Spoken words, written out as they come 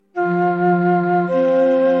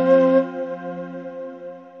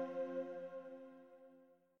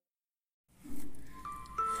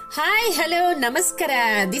Hi hello ನಮಸ್ಕಾರ.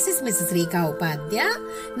 This is Mrs ರೇಖಾ ಉಪಾಧ್ಯ.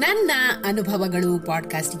 ನನ್ನ ಅನುಭವಗಳು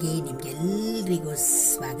ಪಾಡ್ಕಾಸ್ಟ್ಗೆ ನಿಮ್ಗೆಲ್ರಿಗೂ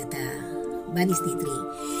ಸ್ವಾಗತ. ಬನ್ನಿ ಸ್ನೇಹಿತರೆ,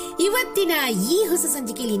 ಇವತ್ತಿನ ಈ ಹೊಸ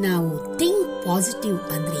ಸಂಚಿಕೆಯಲ್ಲಿ ನಾವು ಥಿಂಕ್ ಪಾಸಿಟಿವ್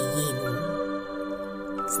ಅಂದ್ರೆ ಏನು.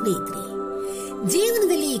 ಸ್ನೇಹಿತರೆ,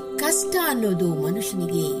 ಜೀವನದಲ್ಲಿ ಕಷ್ಟ ಅನ್ನೋದು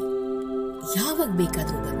ಮನುಷ್ಯನಿಗೆ ಯಾವಾಗ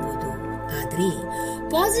ಬೇಕಾದ್ರೂ ಬರ್ಬೋದು. ಆದ್ರೆ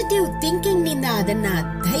ಪಾಸಿಟಿವ್ ಥಿಂಕಿಂಗ್ ನಿಂದ ಅದನ್ನ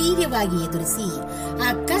ಧೈರ್ಯವಾಗಿ ಎದುರಿಸಿ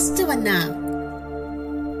ಆ ಕಷ್ಟವನ್ನ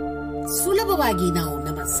ಸುಲಭವಾಗಿ ನಾವು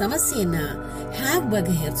ನಮ್ಮ ಸಮಸ್ಯೆಯನ್ನ ಹೇಗೆ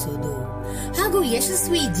ಬಗೆಹರಿಸೋದು ಹಾಗೂ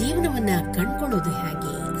ಯಶಸ್ವಿ ಜೀವನವನ್ನ ಕಂಡುಕೊಳ್ಳೋದು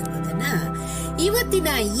ಹೇಗೆ ಅನ್ನೋದನ್ನ ಇವತ್ತಿನ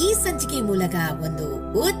ಈ ಸಂಚಿಕೆ ಮೂಲಕ ಒಂದು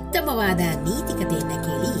ಉತ್ತಮವಾದ ನೀತಿಕತೆಯನ್ನ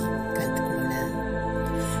ಕೇಳಿ ಕಲ್ತುಕೊಳ್ಳೋಣ.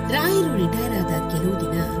 ರಾಯರು ರಿಟೈರ್ ಆದ ಕೆಲವು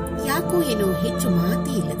ದಿನ ಯಾಕೋ ಏನೋ ಹೆಚ್ಚು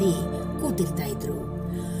ಮಾತೇ ಇಲ್ಲದೆ ಕೂತಿರ್ತಾ ಇದ್ರು.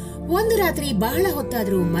 ಒಂದು ರಾತ್ರಿ ಬಹಳ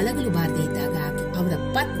ಹೊತ್ತಾದ್ರೂ ಮಲಗಲು ಬಾರದೆ ಇದ್ದಾಗ ಅವರ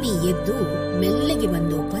ಪತ್ನಿ ಎದ್ದು ಮೆಲ್ಲಗೆ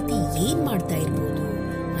ಬಂದು ಪತಿ ಏನ್ ಮಾಡ್ತಾ ಇರ್ಬೋದು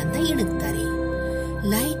ಅಂತ ಎಣುತ್ತಾರೆ.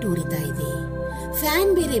 ಲೈಟ್ ಉರಿತಾ ಇದೆ,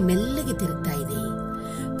 ಫ್ಯಾನ್ ಬೇರೆ ಮೆಲ್ಲಗೆ ತಿರುಗ್ತಾ ಇದೆ.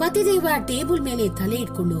 ಪತಿದೇವ ಟೇಬಲ್ ಮೇಲೆ ತಲೆ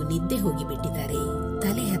ಇಟ್ಕೊಂಡು ನಿದ್ದೆ ಹೋಗಿ ಬಿಟ್ಟಿದ್ದಾರೆ.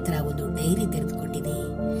 ತಲೆ ಹತ್ರ ಒಂದು ಡೈರಿ ತೆರೆದುಕೊಂಡಿದೆ,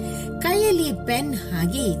 ಕೈಯಲ್ಲಿ ಪೆನ್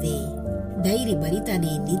ಹಾಗೇ ಇದೆ. ಡೈರಿ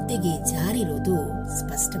ಬರಿತಾನೆ ನಿದ್ದೆಗೆ ಜಾರಿರೋದು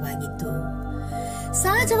ಸ್ಪಷ್ಟವಾಗಿತ್ತು.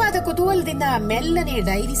 ಸಹಜವಾದ ಕುತೂಹಲದಿಂದ ಮೆಲ್ಲನೆ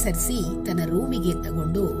ಡೈರಿ ಸರಿಸಿ ತನ್ನ ರೂಮಿಗೆ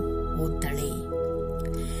ತಗೊಂಡು ಓದ್ತಾಳೆ.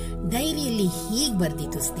 ಡೈರಿಯಲ್ಲಿ ಹೀಗ್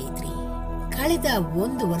ಬರ್ದಿತ್ತು, ಸ್ನೇಹಿತರೆ, ಕಳೆದ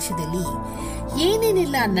 1 ವರ್ಷದಲ್ಲಿ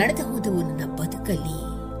ಏನೇನೆಲ್ಲ ನಡೆದು ಹೋದವು ನನ್ನ ಬದುಕಲ್ಲಿ.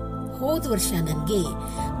 ಹೋದ ವರ್ಷ ನನಗೆ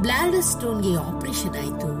ಬ್ಲಾಡರ್ ಸ್ಟೋನ್ಗೆ ಆಪರೇಷನ್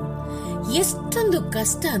ಆಯ್ತು. ಎಷ್ಟೊಂದು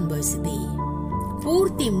ಕಷ್ಟ ಅನುಭವಿಸಿದೆ.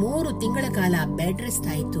 ಪೂರ್ತಿ 3 ತಿಂಗಳ ಕಾಲ ಬೆಡ್ ರೆಸ್ಟ್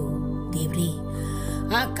ಆಯ್ತು. ದೇವ್ರೇ,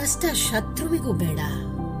 ಆ ಕಷ್ಟ ಶತ್ರುವಿಗೂ ಬೇಡ,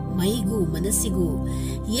 ಮೈಗೂ ಮನಸ್ಸಿಗೂ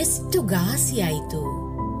ಎಷ್ಟು ಘಾಸಿ ಆಯಿತು.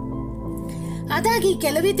 ಅದಾಗಿ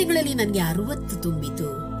ಕೆಲವೇ ತಿಂಗಳಲ್ಲಿ ನನಗೆ 60 ತುಂಬಿತು.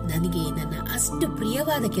 ನನಗೆ ನನ್ನ ಅಷ್ಟು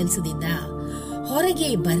ಪ್ರಿಯವಾದ ಕೆಲಸದಿಂದ ಹೊರಗೆ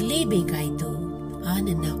ಬರಲೇಬೇಕಾಯಿತು. ಆ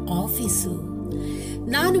ನನ್ನ ಆಫೀಸು,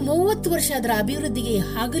 ನಾನು 30 ವರ್ಷ ಅದರ ಅಭಿವೃದ್ಧಿಗೆ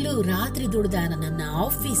ಹಗಲು ರಾತ್ರಿ ದುಡಿದ ನನ್ನ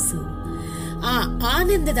ಆಫೀಸು, ಆ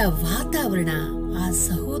ಆನಂದದ ವಾತಾವರಣ, ಆ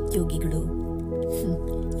ಸಹೋದ್ಯೋಗಿಗಳು,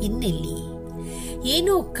 ಇನ್ನೆಲ್ಲಿ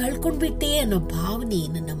ಏನೋ ಕಳ್ಕೊಂಡ್ಬಿಟ್ಟೆ ಅನ್ನೋ ಭಾವನೆ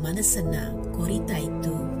ನನ್ನ ಮನಸ್ಸನ್ನ ಕೊರಿತಾ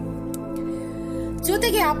ಇತ್ತು.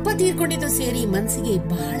 ಜೊತೆಗೆ ಅಪ್ಪ ತೀರ್ಕೊಂಡಿದ್ದು ಸೇರಿ ಮನಸ್ಸಿಗೆ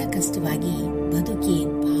ಬಹಳ ಕಷ್ಟವಾಗಿ ಬದುಕಿ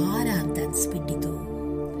ಭಾರ ಅಂತ ಅನ್ಸ್ಬಿಟ್ಟಿತು.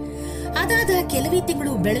 ಅದಾದ ಕೆಲವೇ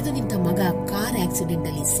ತಿಂಗಳು ಬೆಳೆದು ನಿಂತ ಮಗ ಕಾರ್ ಆಕ್ಸಿಡೆಂಟ್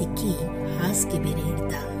ಅಲ್ಲಿ ಸಿಕ್ಕಿ ಹಾಸಿಗೆ ಬೇರೆ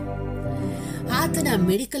ಹಿಡಿದ. ಆತನ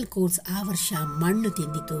ಮೆಡಿಕಲ್ ಕೋರ್ಸ್ ಆ ವರ್ಷ ಮಣ್ಣು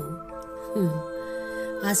ತಿಂದಿತು.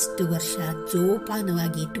 ಅಷ್ಟು ವರ್ಷ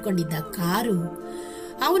ಜೋಪಾನವಾಗಿ ಇಟ್ಟುಕೊಂಡಿದ್ದ ಕಾರು,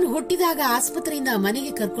 ಅವನು ಹುಟ್ಟಿದಾಗ ಆಸ್ಪತ್ರೆಯಿಂದ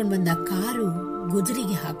ಮನೆಗೆ ಕರ್ಕೊಂಡು ಬಂದ ಕಾರು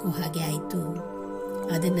ಗುಜರಿಗೆ ಹಾಕೋ ಹಾಗೆ ಆಯ್ತು.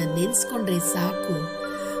 ಅದನ್ನ ನೆನ್ಸ್ಕೊಂಡ್ರೆ ಸಾಕು,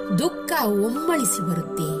 ದುಃಖ ಒಮ್ಮಳಿಸಿ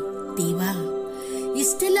ಬರುತ್ತೆ. ದೇವಾ,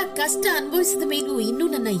 ಇಷ್ಟೆಲ್ಲ ಕಷ್ಟ ಅನುಭವಿಸಿದ ಮೇಲೂ ಇನ್ನೂ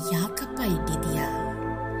ನನ್ನ ಯಾಕಪ್ಪ ಇಟ್ಟಿದೀಯಾ?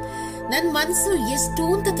 ನನ್ ಮನ್ಸು ಎಷ್ಟು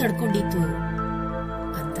ಅಂತ ತಡ್ಕೊಂಡಿತ್ತು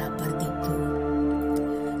ಅಂತ ಬರ್ದಿತ್ತು.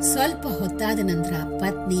 ಸ್ವಲ್ಪ ಹೊತ್ತಾದ ನಂತರ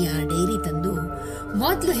ಪತ್ನಿ ಆ ಡೈರಿ ತಂದು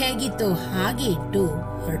ಮೊದ್ಲು ಹೇಗಿತ್ತೋ ಹಾಗೆ ಇಟ್ಟು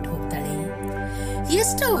ಹೊರಟು ಹೋಗ್ತಾಳೆ.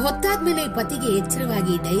 ಎಷ್ಟೋ ಹೊತ್ತಾದ್ಮೇಲೆ ಪತಿಗೆ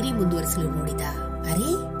ಎಚ್ಚರವಾಗಿ ಡೈರಿ ಮುಂದುವರಿಸಲು ನೋಡಿದ.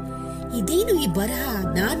 ಅರೆ, ಇದೇನು ಈ ಬರಹ,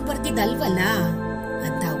 ನಾನ್ ಬರ್ದಿದ್ದಲ್ವಲ್ಲ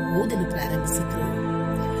ಅಂತ ಓದಲು ಪ್ರಾರಂಭಿಸಿದ್ರು.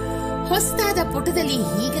 ಹೊಸದಾದ ಪುಟದಲ್ಲಿ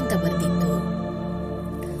ಹೀಗಂತ ಬರ್ದಿತ್ತು: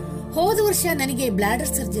 ಹೋದ ವರ್ಷ ನನಗೆ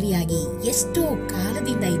ಬ್ಲಾಡರ್ ಸರ್ಜರಿ ಆಗಿ ಎಷ್ಟೋ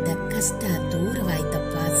ಕಾಲದಿಂದ ಇದ್ದ ಕಷ್ಟ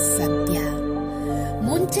ದೂರವಾಯ್ತಪ್ಪ. ಸತ್ಯ,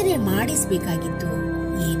 ಮುಂಚೆನೆ ಮಾಡಿಸ್ಬೇಕಾಗಿತ್ತು.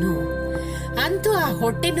 ಏನೋ ಅಂತೂ ಆ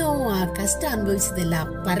ಹೊಟ್ಟೆ ನೋವು, ಆ ಕಷ್ಟ ಅನುಭವಿಸಿದೆಲ್ಲ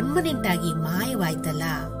ಪರ್ಮನೆಂಟ್ ಆಗಿ ಮಾಯವಾಯ್ತಲ್ಲ.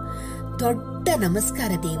 ದೊಡ್ಡ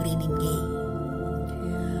ನಮಸ್ಕಾರ ದೇವ್ರೆ ನಿನ್ಗೆ.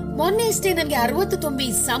 ಮೊನ್ನೆ ಅಷ್ಟೇ ನನಗೆ 60 ತುಂಬಿ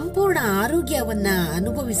ಸಂಪೂರ್ಣ ಆರೋಗ್ಯವನ್ನ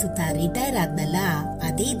ಅನುಭವಿಸುತ್ತಾ ರಿಟೈರ್ ಆದ್ನಲ್ಲ,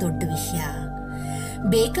 ಅದೇ ದೊಡ್ಡ ವಿಷಯ.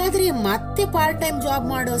 ಬೇಕಾದ್ರೆ ಮತ್ತೆ ಪಾರ್ಟ್ ಟೈಮ್ ಜಾಬ್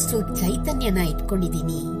ಮಾಡೋಷ್ಟು ಚೈತನ್ಯನ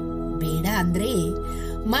ಇಟ್ಕೊಂಡಿದೀನಿ. ಬೇಡ ಅಂದ್ರೆ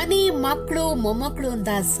ಮನೆ, ಮಕ್ಕಳು, ಮೊಮ್ಮಕ್ಕಳು ಅಂತ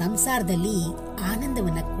ಸಂಸಾರದಲ್ಲಿ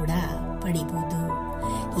ಆನಂದವನ್ನ ಕೂಡ ಪಡಿಬಹುದು.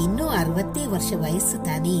 ಇನ್ನೂ 60 ವರ್ಷ ವಯಸ್ಸು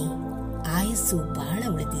ತಾನೇ, ಆಯಸ್ಸು ಬಹಳ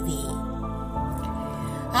ಉಳಿದಿದೆ.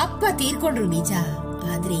 ಅಪ್ಪ ತೀರ್ಕೊಂಡ್ರು ನಿಜ,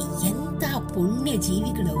 ಆದ್ರೆ ಎಂತ ಪುಣ್ಯ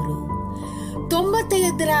ಜೀವಿಗಳವರು.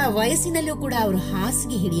 95ರ ವಯಸ್ಸಿನಲ್ಲೂ ಕೂಡ ಅವರು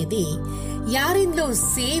ಹಾಸಿಗೆ ಹಿಡಿಯದೆ, ಯಾರಿಂದಲೂ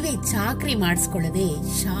ಸೇವೆ ಚಾಕ್ರಿ ಮಾಡಿಸ್ಕೊಳ್ಳದೆ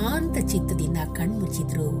ಶಾಂತ ಚಿತ್ತದಿಂದ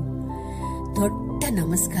ಕಣ್ಮುಚ್ಚಿದ್ರು. ದೊಡ್ಡ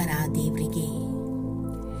ನಮಸ್ಕಾರ ದೇವರಿಗೆ.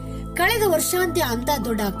 ಕಳೆದ ವರ್ಷಾಂತ್ಯ ಅಂತ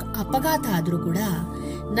ದೊಡ್ಡ ಅಪಘಾತ ಆದ್ರೂ ಕೂಡ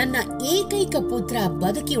ನನ್ನ ಏಕೈಕ ಪುತ್ರ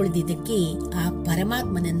ಬದುಕಿ ಉಳಿದಿದ್ದಕ್ಕೆ ಆ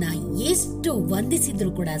ಪರಮಾತ್ಮನನ್ನ ಎಷ್ಟು ವಂದಿಸಿದ್ರು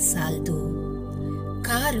ಕೂಡ ಸಾಲದು.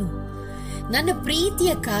 ಕಾರು, ನನ್ನ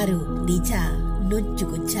ಪ್ರೀತಿಯ ಕಾರು ನಿಜ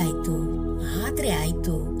ನುಜ್ಜುಗುಜ್ಜಾಯ್ತು. ಆದ್ರೆ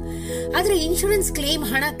ಆಯ್ತು. ಆದ್ರೆ ಇನ್ಶೂರೆನ್ಸ್ ಕ್ಲೇಮ್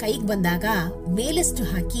ಹಣ ಕೈಗೆ ಬಂದಾಗ ಮೇಲಷ್ಟು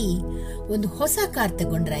ಹಾಕಿ ಒಂದು ಹೊಸ ಕಾರ್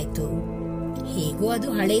ತಗೊಂಡ್ರಾಯ್ತು. ಹೇಗೋ ಅದು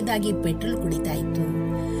ಹಳೇದಾಗಿ ಪೆಟ್ರೋಲ್ ಕುಡಿತಾ ಇತ್ತು.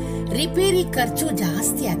 ರಿಪೇರಿ ಖರ್ಚು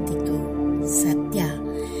ಜಾಸ್ತಿ ಆಗ್ತಿತ್ತು. ಸತ್ಯ,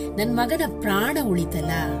 ನನ್ ಮಗನ ಪ್ರಾಣ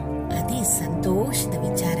ಉಳಿತಲ್ಲ, ಅದೇ ಸಂತೋಷದ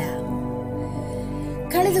ವಿಚಾರ.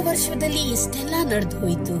 ಕಳೆದ ವರ್ಷದಲ್ಲಿ ಇಷ್ಟೆಲ್ಲ ನಡೆದು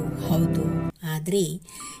ಹೋಯ್ತು, ಹೌದು. ಆದ್ರೆ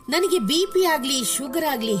ನನಗೆ BP ಆಗ್ಲಿ ಶುಗರ್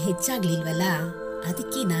ಆಗ್ಲಿ ಹೆಚ್ಚಾಗ್ಲಿಲ್ವಲ್ಲ,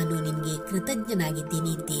 ಅದಕ್ಕೆ ನಾನು ನಿನ್ಗೆ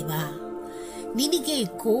ಕೃತಜ್ಞನಾಗಿದ್ದೀನಿ ದೇವಾ. ನಿನಗೆ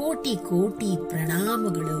ಕೋಟಿ ಕೋಟಿ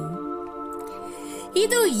ಪ್ರಣಾಮಗಳು.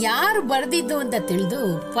 ಇದು ಯಾರು ಬರೆದಿದ್ದು ಅಂತ ತಿಳಿದು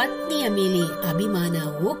ಪತ್ನಿಯ ಮೇಲೆ ಅಭಿಮಾನ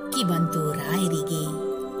ಒಕ್ಕಿ ಬಂತು ರಾಯರಿಗೆ.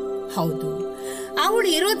 ಹೌದು, ಅವಳು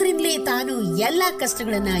ಇರೋದ್ರಿಂದಲೇ ತಾನು ಎಲ್ಲಾ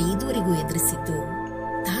ಕಷ್ಟಗಳನ್ನ ಇದುವರೆಗೂ ಎದುರಿಸಿದ್ದು.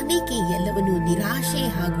 ತಾನೇಕೆ ಎಲ್ಲವನ್ನು ನಿರಾಶೆ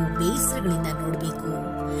ಹಾಗೂ ಬೇಸರಗಳಿಂದ ನೋಡ್ಬೇಕು?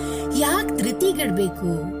 ಯಾಕೆ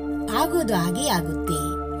ಧೃತಿಗೆಡಬೇಕು? ಆಗೋದು ಹಾಗೇ ಆಗುತ್ತೆ.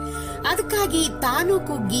 ಅದಕ್ಕಾಗಿ ತಾನು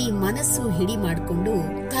ಕುಗ್ಗಿ ಮನಸ್ಸು ಹಿಡಿ ಮಾಡಿಕೊಂಡು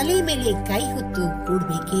ತಲೆ ಮೇಲೆ ಕೈ ಹೊತ್ತು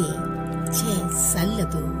ಕೂಡ್ಬೇಕೆ? ಛೇ,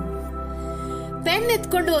 ಸಲ್ಲದು. ಪೆನ್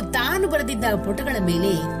ಎತ್ಕೊಂಡು ತಾನು ಬರೆದಿದ್ದ ಪುಟಗಳ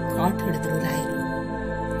ಮೇಲೆ ಕಾಟ್ ಹೊಡೆದ್ರು ರಾಯರು.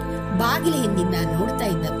 ಬಾಗಿಲ ಹಿಂದಿಂದ ನೋಡ್ತಾ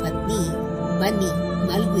ಇದ್ದ ಪತ್ನಿ, ಬನ್ನಿ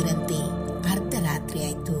ಮಲ್ಗುವಿರಂತೆ, ಅರ್ಧರಾತ್ರಿ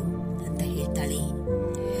ಆಯ್ತು ಅಂತ ಹೇಳ್ತಾಳೆ.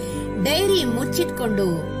 ಡೈರಿ ಮುಚ್ಚಿಟ್ಕೊಂಡು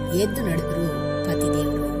ಎದ್ದು ನಡೆದ್ರು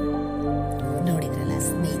ಪತಿದೇವರು. ನೋಡಿದ್ರಲ್ಲ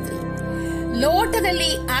ಸ್ನೇಹಿತರೆ,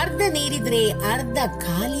 ಲೋಟದಲ್ಲಿ ಅರ್ಧ ನೀರಿದ್ರೆ ಅರ್ಧ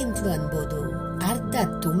ಖಾಲಿ ಅಂತಲೂ ಅನ್ಬೋದು, ಅರ್ಧ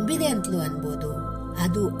ತುಂಬಿದೆ ಅಂತಲೂ ಅನ್ಬೋದು.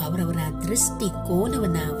 ಅದು ಅವರವರ ದೃಷ್ಟಿ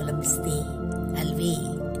ಕೋನವನ್ನ ಅವಲಂಬಿಸಿದೆ ಅಲ್ವೇ?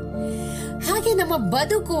 ಹಾಗೆ ನಮ್ಮ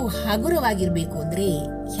ಬದುಕು ಹಗುರವಾಗಿರ್ಬೇಕು ಅಂದ್ರೆ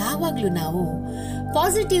ಯಾವಾಗ್ಲೂ ನಾವು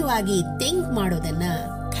ಪಾಸಿಟಿವ್ ಆಗಿ ಥಿಂಕ್ ಮಾಡೋದನ್ನ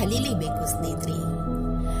ಕಲೀಲೇಬೇಕು ಸ್ನೇಹಿತರೆ.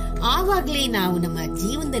 ಆವಾಗ್ಲೇ ನಾವು ನಮ್ಮ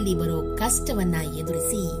ಜೀವನದಲ್ಲಿ ಬರೋ ಕಷ್ಟವನ್ನ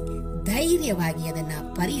ಎದುರಿಸಿ ಧೈರ್ಯವಾಗಿ ಅದನ್ನ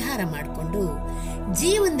ಪರಿಹಾರ ಮಾಡಿಕೊಂಡು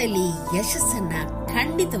ಜೀವನದಲ್ಲಿ ಯಶಸ್ಸನ್ನ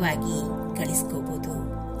ಖಂಡಿತವಾಗಿ ಗಳಿಸ್ಕೋಬಹುದು.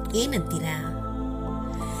 ಏನಂತೀರಾ?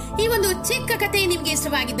 ಈ ಒಂದು ಚಿಕ್ಕ ಕಥೆ ನಿಮ್ಗೆ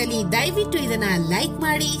ಇಷ್ಟವಾಗಿದ್ದಲ್ಲಿ ದಯವಿಟ್ಟು ಇದನ್ನ ಲೈಕ್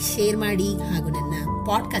ಮಾಡಿ, ಶೇರ್ ಮಾಡಿ ಹಾಗೂ ನನ್ನ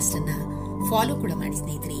ಪಾಡ್ಕಾಸ್ಟ್ ಅನ್ನ ಫಾಲೋ ಕೂಡ ಮಾಡಿ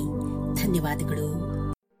ಸ್ನೇಹಿತರೆ. ಧನ್ಯವಾದಗಳು.